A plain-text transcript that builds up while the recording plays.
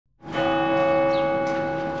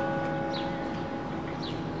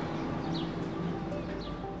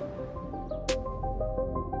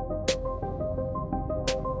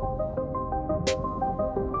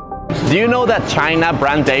Do you know that China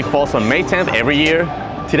Brand Day falls on May 10th every year?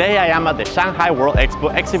 Today I am at the Shanghai World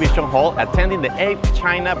Expo Exhibition Hall attending the 8th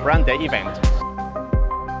China Brand Day event.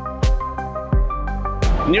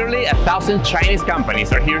 Nearly 1,000 Chinese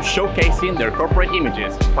companies are here showcasing their corporate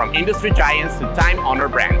images, from industry giants to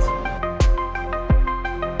time-honored brands.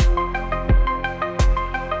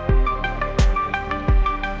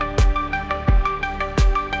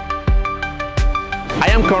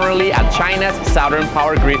 I am currently at China's Southern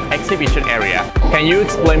Power Grid exhibition area. Can you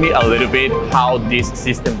explain me a little bit how this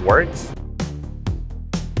system works?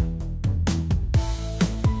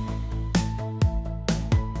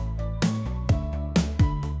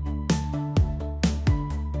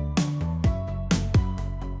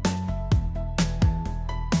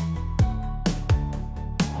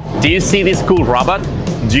 Do you see this cool robot?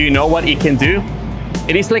 Do you know what it can do?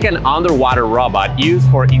 It is like an underwater robot used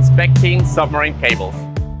for inspecting submarine cables.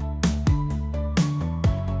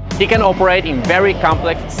 It can operate in very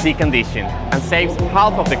complex sea conditions and saves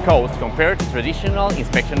half of the cost compared to traditional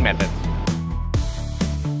inspection methods.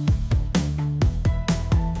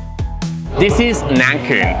 This is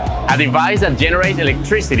Nankun, a device that generates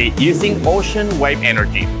electricity using ocean wave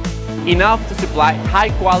energy, enough to supply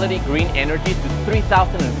high-quality green energy to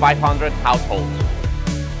 3,500 households.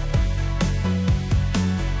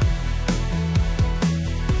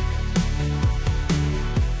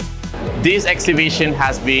 This exhibition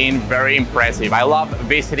has been very impressive. I love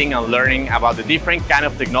visiting and learning about the different kind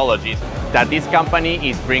of technologies that this company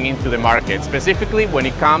is bringing to the market, specifically when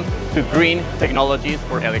it comes to green technologies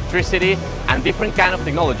for electricity and different kind of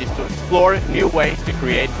technologies to explore new ways to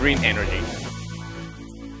create green energy.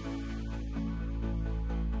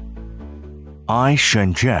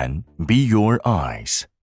 Shenzhen, be your eyes.